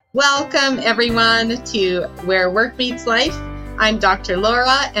Welcome, everyone, to Where Work Meets Life. I'm Dr.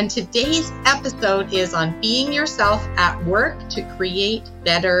 Laura, and today's episode is on being yourself at work to create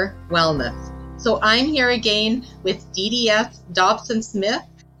better wellness. So I'm here again with DDS Dobson-Smith,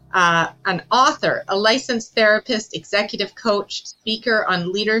 an author, a licensed therapist, executive coach, speaker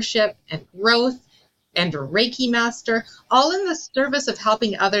on leadership and growth, and a Reiki master, all in the service of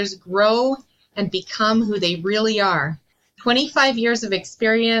helping others grow and become who they really are. 25 years of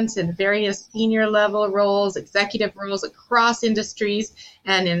experience in various senior level roles, executive roles across industries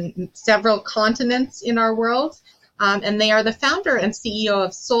and in several continents in our world. And they are the founder and CEO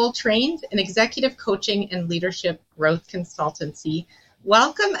of Soul Trained, an executive coaching and leadership growth consultancy.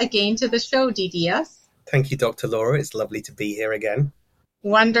 Welcome again to the show, DDS. Thank you, Dr. Laura. It's lovely to be here again.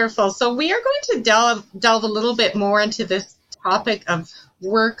 Wonderful. So we are going to delve a little bit more into this topic of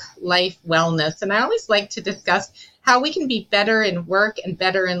work-life wellness. And I always like to discuss how we can be better in work and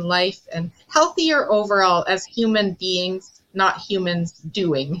better in life and healthier overall as human beings, not humans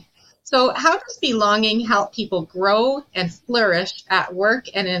doing. So how does belonging help people grow and flourish at work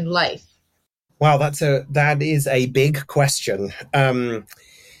and in life? Wow, that is a big question. I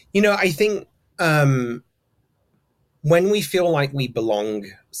think when we feel like we belong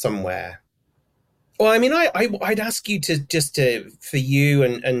somewhere, well, I mean, I'd ask you for you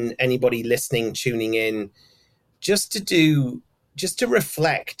and anybody listening, tuning in, just to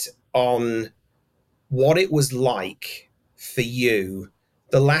reflect on what it was like for you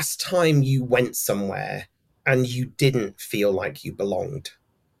the last time you went somewhere and you didn't feel like you belonged.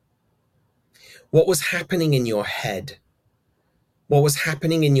 What was happening in your head? What was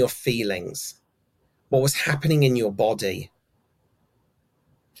happening in your feelings? What was happening in your body?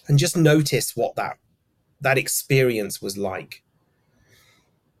 And just notice what that experience was like.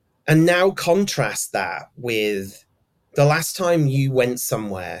 And now contrast that with the last time you went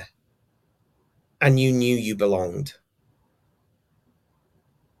somewhere and you knew you belonged.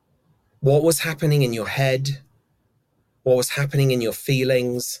 What was happening in your head? What was happening in your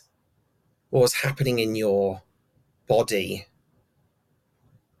feelings? What was happening in your body?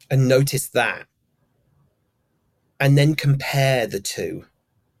 And notice that. And then compare the two.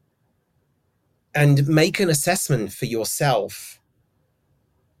 And make an assessment for yourself.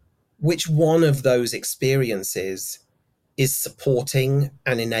 Which one of those experiences is supporting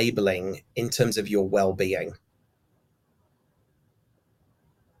and enabling in terms of your well-being?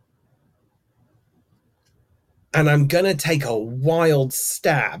 And I'm going to take a wild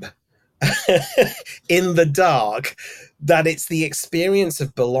stab in the dark that it's the experience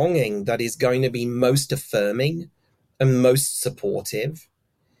of belonging that is going to be most affirming and most supportive.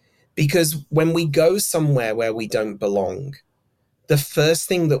 Because when we go somewhere where we don't belong, the first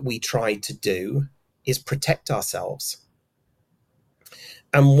thing that we try to do is protect ourselves.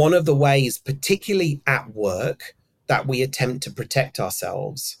 And one of the ways, particularly at work, that we attempt to protect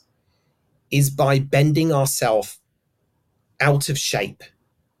ourselves is by bending ourselves out of shape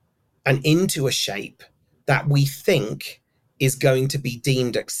and into a shape that we think is going to be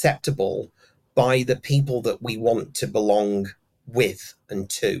deemed acceptable by the people that we want to belong with and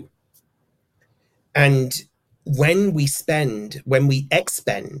to. And when we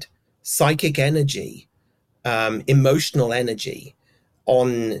expend psychic energy, emotional energy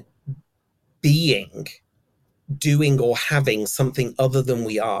on being, doing, or having something other than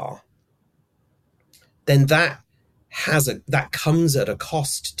we are, then that comes at a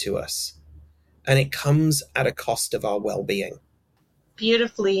cost to us, and it comes at a cost of our well-being.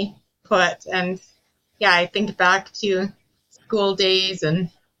 Beautifully put. And yeah, I think back to school days and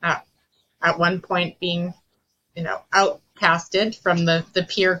at one point being, outcasted from the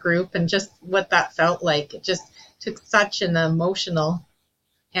peer group and just what that felt like. It just took such an emotional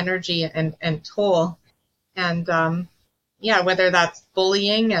energy and toll. And whether that's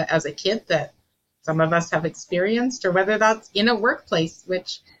bullying as a kid that some of us have experienced, or whether that's in a workplace,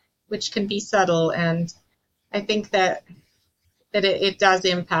 which can be subtle. And I think that it does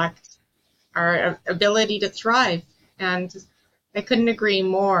impact our ability to thrive. And I couldn't agree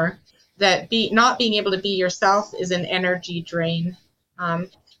more that not being able to be yourself is an energy drain.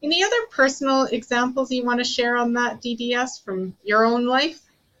 Any other personal examples you want to share on that, DDS, from your own life?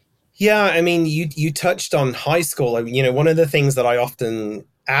 Yeah, I mean, you touched on high school. One of the things that I often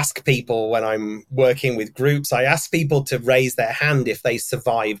ask people when I'm working with groups, I ask people to raise their hand if they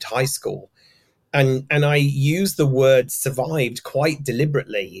survived high school. And I use the word survived quite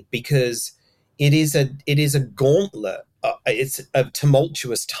deliberately because it is a gauntlet. It's a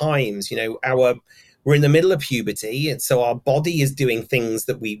tumultuous times. We're in the middle of puberty, and so our body is doing things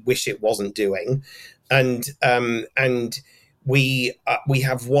that we wish it wasn't doing, and we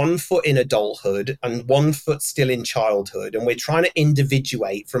have one foot in adulthood and one foot still in childhood, and we're trying to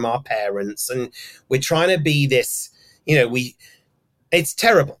individuate from our parents, and we're trying to be this, it's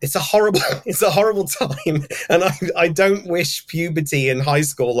terrible. It's a horrible time. And I don't wish puberty in high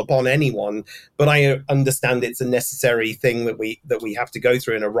school upon anyone, but I understand it's a necessary thing that we have to go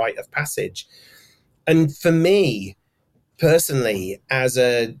through in a rite of passage. And for me personally, as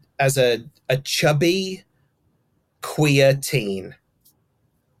a chubby queer teen,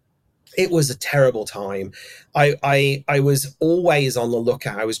 it was a terrible time. I was always on the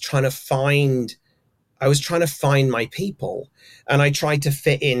lookout. I was trying to find my people, and I tried to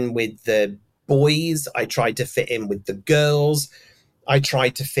fit in with the boys. I tried to fit in with the girls. I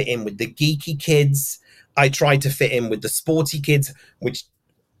tried to fit in with the geeky kids. I tried to fit in with the sporty kids, which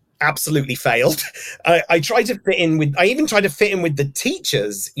absolutely failed. I even tried to fit in with the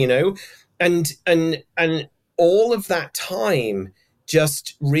teachers, and all of that time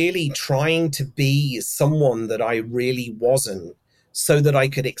just really trying to be someone that I really wasn't, so that I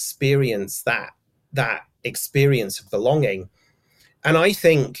could experience that experience of belonging. And I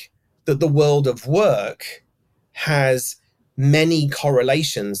think that the world of work has many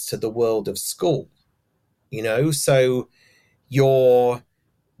correlations to the world of school, so your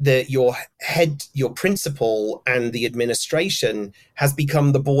head, your principal and the administration has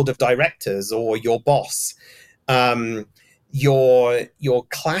become the board of directors or your boss. Your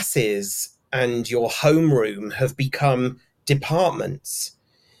classes and your homeroom have become departments.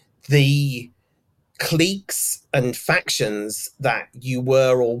 The cliques and factions that you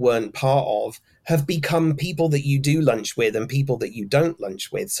were or weren't part of have become people that you do lunch with and people that you don't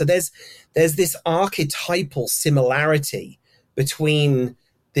lunch with. So there's this archetypal similarity between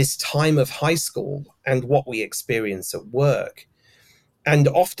this time of high school and what we experience at work. And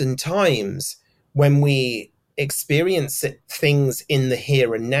oftentimes when we experience things in the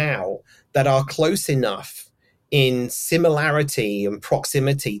here and now that are close enough in similarity and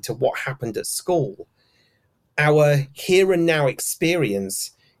proximity to what happened at school, our here and now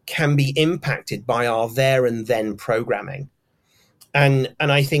experience can be impacted by our there and then programming. And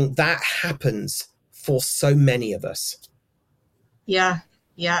I think that happens for so many of us. Yeah,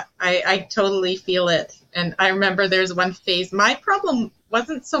 I totally feel it. And I remember there's one phase. My problem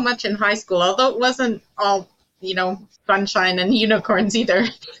wasn't so much in high school, although it wasn't all, sunshine and unicorns either,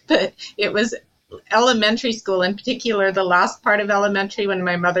 but it was elementary school, in particular, the last part of elementary, when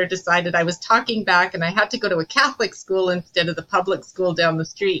my mother decided I was talking back and I had to go to a Catholic school instead of the public school down the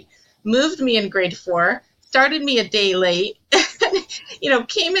street, moved me in grade 4, started me a day late,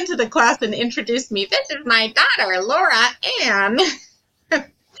 came into the class and introduced me. This is my daughter, Laura Ann.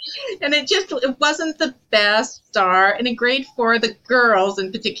 And it wasn't the best start. And in grade 4, the girls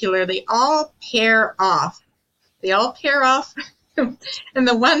in particular, they all pair off. And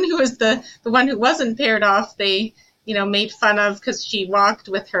the one who was the one who wasn't paired off, they, made fun of because she walked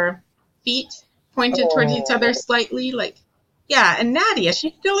with her feet pointed towards each other slightly. And Nadia,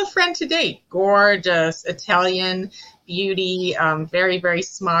 she's still a friend today. Gorgeous Italian beauty, very, very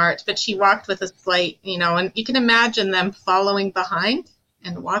smart. But she walked with a slight, and you can imagine them following behind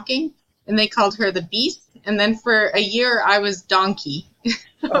and walking. And they called her the Beast. And then for a year, I was Donkey.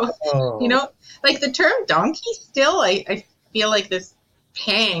 So, the term donkey still, I feel like this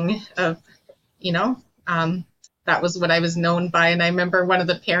pang of, that was what I was known by. And I remember one of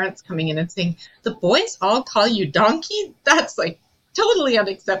the parents coming in and saying, the boys all call you Donkey? That's totally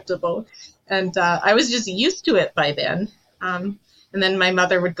unacceptable. And I was just used to it by then. And then my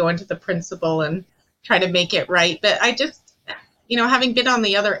mother would go into the principal and try to make it right. But I just, having been on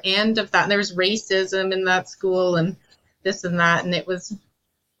the other end of that, and there was racism in that school and this and that. And it was,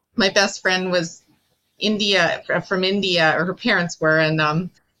 my best friend was from India, or her parents were, and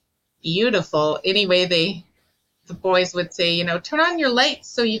beautiful. Anyway, the boys would say, turn on your lights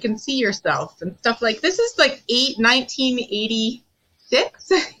so you can see yourself and stuff like this. Is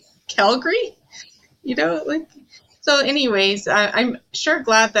 1986 Calgary, So anyways, I'm sure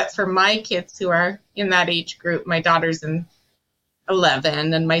glad that for my kids who are in that age group, my daughter's in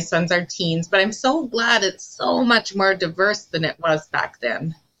 11 and my sons are teens, but I'm so glad it's so much more diverse than it was back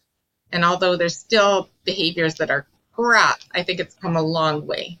then. And although there's still behaviors that are crap, I think it's come a long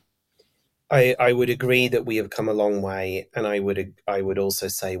way. I would agree that we have come a long way, and I would also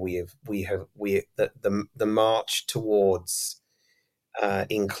say the march towards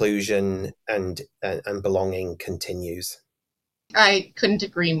inclusion and belonging continues. I couldn't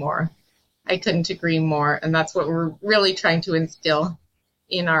agree more. And that's what we're really trying to instill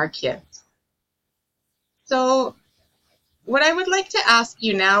in our kids. So what I would like to ask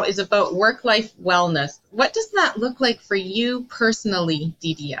you now is about work-life wellness. What does that look like for you personally,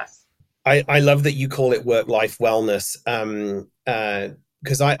 DDS? I love that you call it work-life wellness,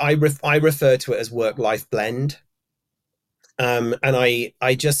 because I refer to it as work-life blend. And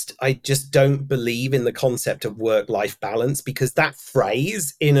I just don't believe in the concept of work-life balance, because that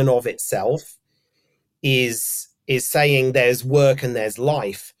phrase in and of itself is saying there's work and there's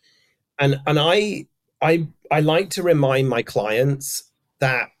life. And I like to remind my clients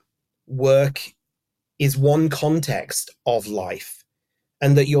that work is one context of life,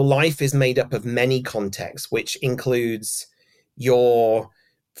 and that your life is made up of many contexts, which includes your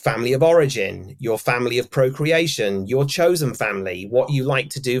family of origin, your family of procreation, your chosen family, what you like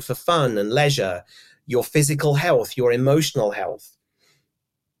to do for fun and leisure, your physical health, your emotional health.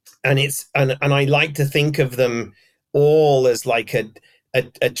 And I like to think of them all as like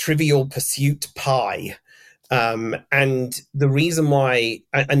a trivial pursuit pie. And the reason why,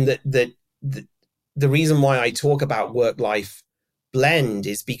 the reason why I talk about work-life blend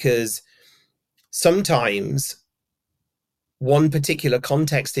is because sometimes one particular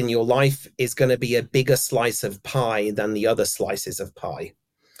context in your life is going to be a bigger slice of pie than the other slices of pie.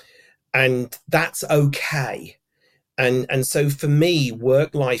 And that's okay. And so for me,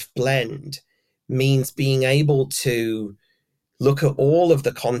 work-life blend means being able to look at all of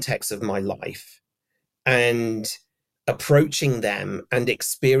the contexts of my life and approaching them and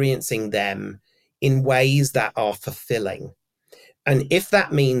experiencing them in ways that are fulfilling. And if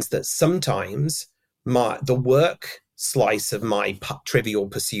that means that sometimes the work slice of my trivial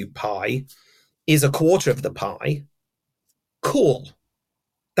pursuit pie is a quarter of the pie, cool.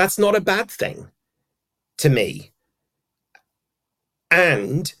 That's not a bad thing to me.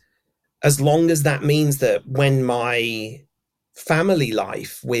 And as long as that means that when my family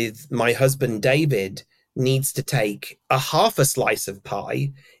life with my husband David needs to take a half a slice of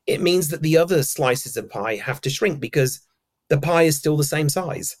pie, it means that the other slices of pie have to shrink, because the pie is still the same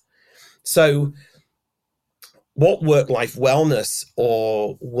size. So what work-life wellness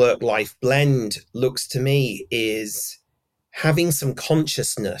or work-life blend looks to me is having some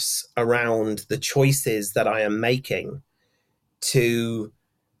consciousness around the choices that I am making to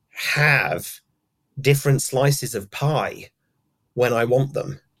have different slices of pie when I want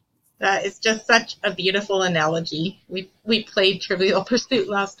them. That is just such a beautiful analogy. We played Trivial Pursuit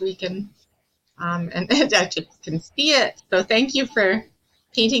last week, and I just can see it. So thank you for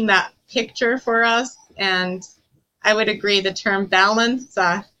painting that picture for us. And I would agree the term balance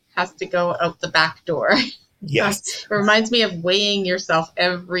has to go out the back door. Yes. It reminds me of weighing yourself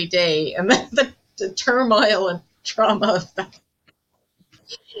every day and the turmoil and trauma of that.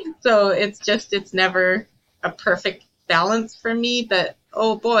 So it's never a perfect balance for me, but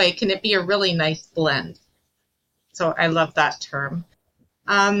oh boy, can it be a really nice blend. So I love that term.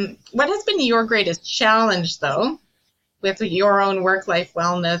 What has been your greatest challenge, though, with your own work-life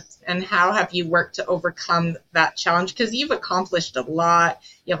wellness, and how have you worked to overcome that challenge? Because you've accomplished a lot.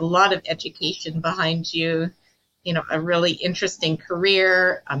 You have a lot of education behind you, a really interesting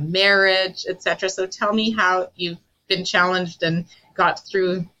career, a marriage, etc. So tell me how you've been challenged and got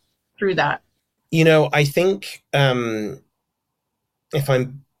through that. I think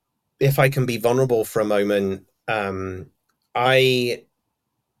if I can be vulnerable for a moment, I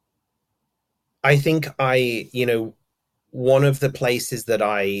think one of the places that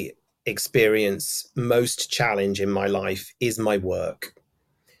I experience most challenge in my life is my work.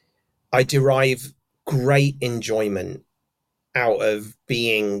 I derive great enjoyment out of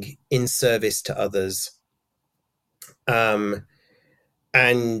being in service to others. And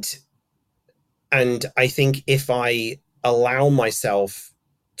I think if I allow myself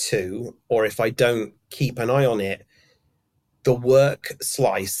to, or if I don't keep an eye on it, the work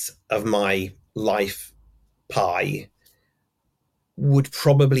slice of my life pie would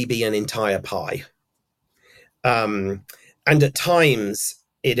probably be an entire pie. And at times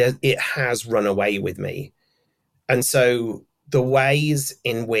it has run away with me. And so the ways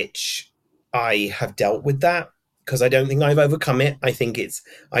in which I have dealt with that, because I don't think I've overcome it. I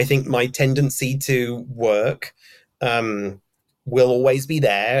think my tendency to work will always be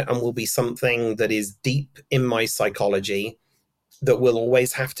there, and will be something that is deep in my psychology, that will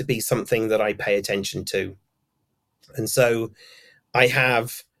always have to be something that I pay attention to. And so I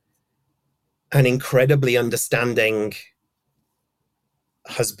have an incredibly understanding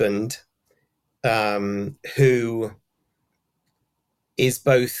husband who is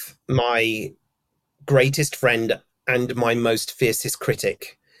both my greatest friend and my most fiercest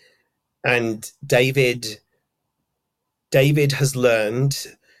critic. And David has learned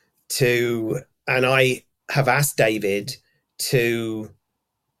to, and I have asked David to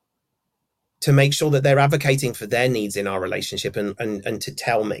make sure that they're advocating for their needs in our relationship and to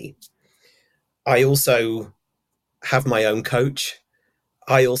tell me. I also have my own coach.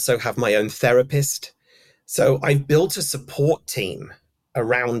 I also have my own therapist. So I've built a support team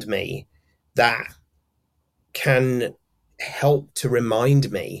around me that can help to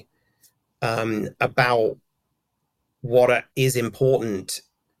remind me about what is important,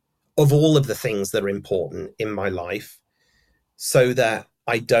 of all of the things that are important in my life, so that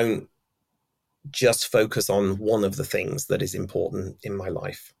I don't just focus on one of the things that is important in my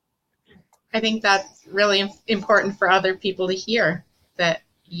life. I think that's really important for other people to hear, that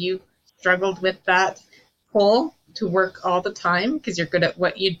you struggled with that pull to work all the time because you're good at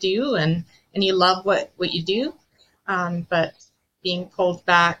what you do and you love what you do, but being pulled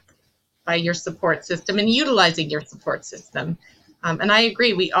back by your support system and utilizing your support system. And I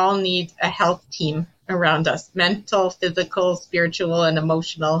agree, we all need a health team around us, mental, physical, spiritual, and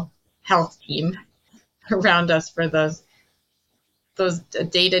emotional health team around us for those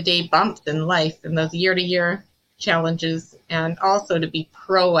day-to-day bumps in life and those year-to-year challenges, and also to be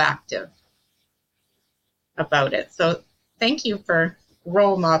proactive about it. So thank you for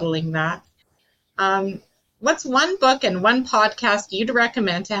role modeling that. What's one book and one podcast you'd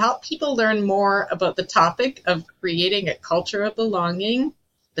recommend to help people learn more about the topic of creating a culture of belonging?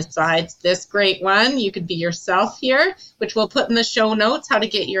 Besides this great one, You Could Be Yourself here, which we'll put in the show notes, how to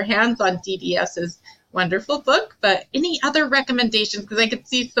get your hands on DDS's wonderful book. But any other recommendations? Because I could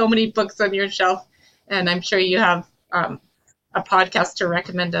see so many books on your shelf, and I'm sure you have a podcast to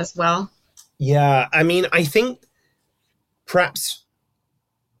recommend as well. Yeah, I mean, I think perhaps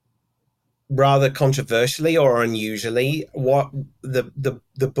rather controversially or unusually, what the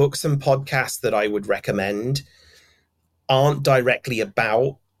books and podcasts that I would recommend aren't directly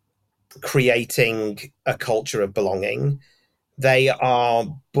about creating a culture of belonging. They are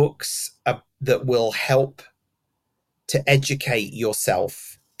books that will help to educate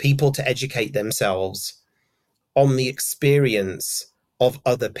yourself, people to educate themselves on the experience of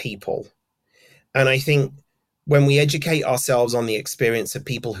other people. And I think when we educate ourselves on the experience of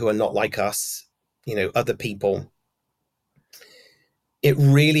people who are not like us, other people, it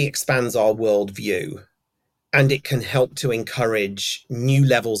really expands our worldview, and it can help to encourage new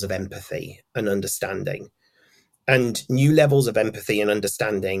levels of empathy and understanding. And new levels of empathy and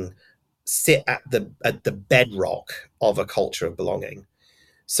understanding sit at the bedrock of a culture of belonging.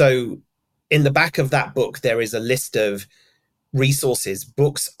 So in the back of that book, there is a list of resources,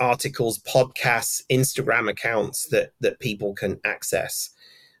 books, articles, podcasts, Instagram accounts that people can access.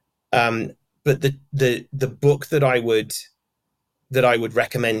 But the book that I would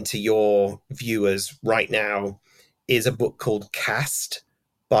recommend to your viewers right now is a book called Caste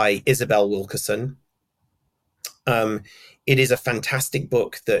by Isabel Wilkerson. It is a fantastic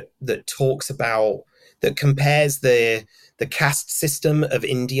book that talks about, that compares the caste system of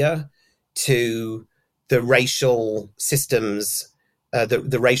India to the racial systems,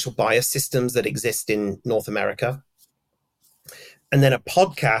 the racial bias systems that exist in North America. And then a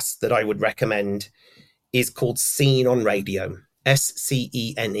podcast that I would recommend is called Scene on Radio,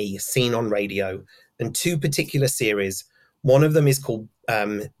 SCENE, Scene on Radio, and two particular series. One of them is called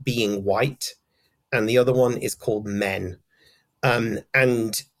Being White, and the other one is called Men.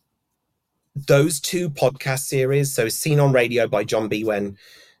 And those two podcast series, so Scene on Radio by John Biewen,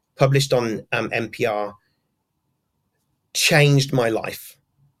 published on NPR, changed my life.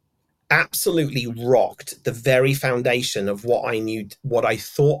 Absolutely rocked the very foundation of what I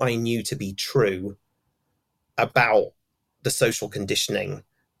thought I knew to be true about the social conditioning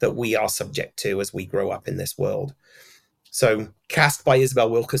that we are subject to as we grow up in this world. So Caste by Isabel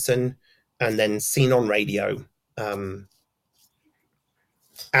Wilkerson, and then Scene on Radio.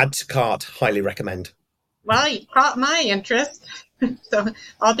 Add to cart, highly recommend. Well, you caught my interest, so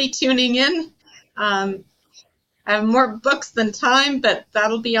I'll be tuning in. I have more books than time, but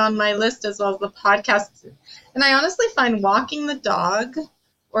that'll be on my list, as well as the podcasts. And I honestly find walking the dog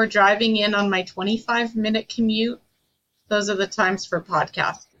or driving in on my 25-minute commute, those are the times for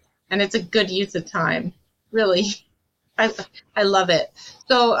podcasts. And it's a good use of time, really. I love it.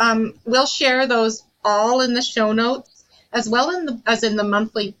 So we'll share those all in the show notes, as well as in the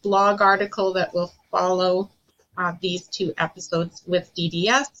monthly blog article that will follow these two episodes with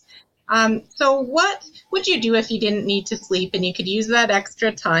DDS. So what would you do if you didn't need to sleep and you could use that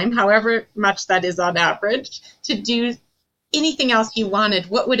extra time, however much that is on average, to do anything else you wanted?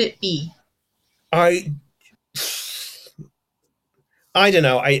 What would it be? I don't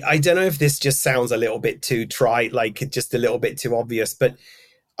know. I don't know if this just sounds a little bit too trite, like just a little bit too obvious, but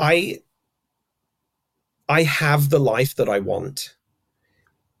I I have the life that I want.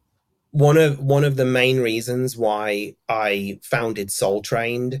 One of the main reasons why I founded Soul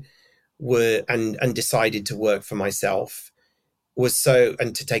Trained and decided to work for myself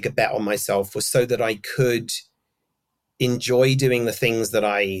and to take a bet on myself was so that I could enjoy doing the things that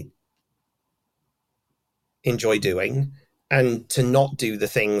I enjoy doing and to not do the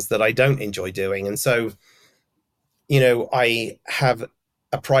things that I don't enjoy doing. And so, I have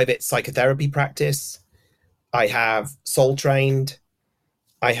a private psychotherapy practice. I have Soul Trained.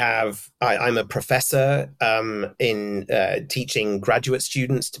 I'm a professor in teaching graduate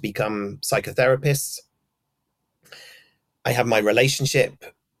students to become psychotherapists. I have my relationship,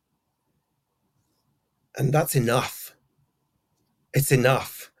 and that's enough. It's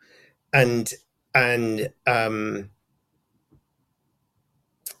enough. And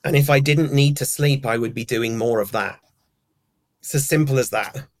if I didn't need to sleep, I would be doing more of that. It's as simple as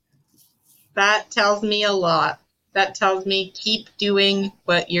that. That tells me a lot. That tells me keep doing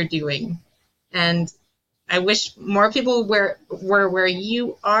what you're doing. And I wish more people were where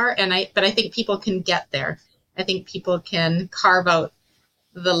you are, but I think people can get there. I think people can carve out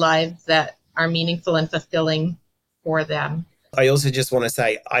the lives that are meaningful and fulfilling for them. I also just want to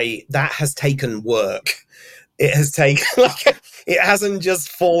say that has taken work. It has taken it hasn't just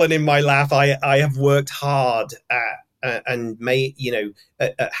fallen in my lap. I have worked hard at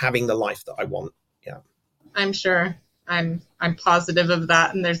having the life that I want. Yeah. I'm sure. I'm positive of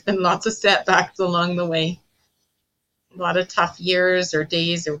that, and there's been lots of setbacks along the way. A lot of tough years or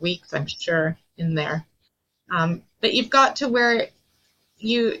days or weeks, I'm sure, in there. But you've got to where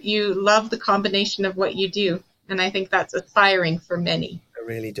you love the combination of what you do, and I think that's inspiring for many. I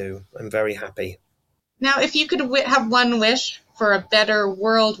really do. I'm very happy. Now, if you could have one wish for a better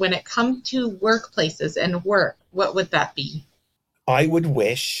world when it comes to workplaces and work, what would that be? I would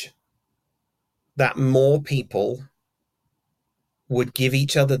wish that more people would give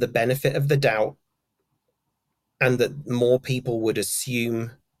each other the benefit of the doubt and that more people would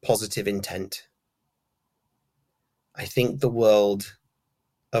assume positive intent. I think the world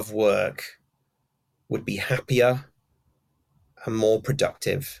of work would be happier and more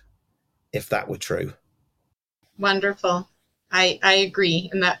productive if that were true. Wonderful. I agree,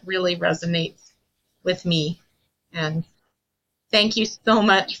 and that really resonates with me. And thank you so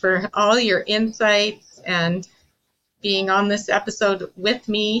much for all your insights and being on this episode with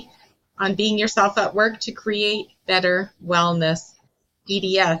me on being yourself at work to create better wellness.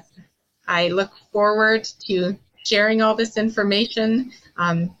 DDS. I look forward to sharing all this information,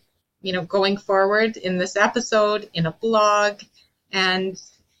 going forward in this episode, in a blog. And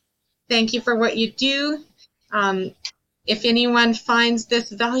thank you for what you do. If anyone finds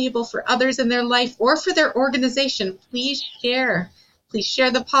this valuable for others in their life or for their organization, please share. Please share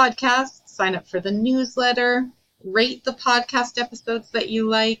the podcast, sign up for the newsletter, rate the podcast episodes that you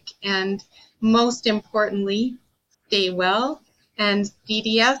like, and most importantly, stay well. And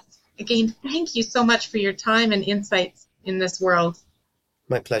DDS, again, thank you so much for your time and insights in this world.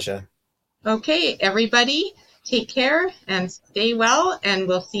 My pleasure. Okay, everybody, take care and stay well, and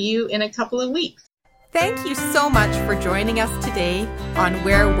we'll see you in a couple of weeks. Thank you so much for joining us today on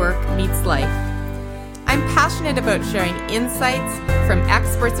Where Work Meets Life. I'm passionate about sharing insights from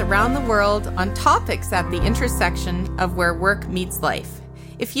experts around the world on topics at the intersection of where work meets life.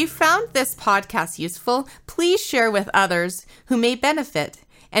 If you found this podcast useful, please share with others who may benefit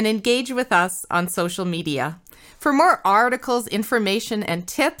and engage with us on social media. For more articles, information, and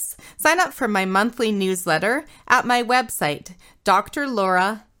tips, sign up for my monthly newsletter at my website,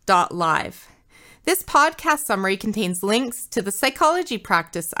 drlaura.live. This podcast summary contains links to the psychology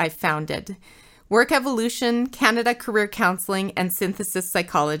practice I've founded, Work Evolution, Canada Career Counseling, and Synthesis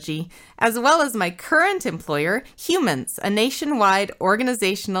Psychology, as well as my current employer, Humans, a nationwide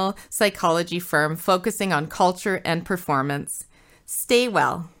organizational psychology firm focusing on culture and performance. Stay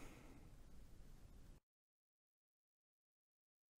well.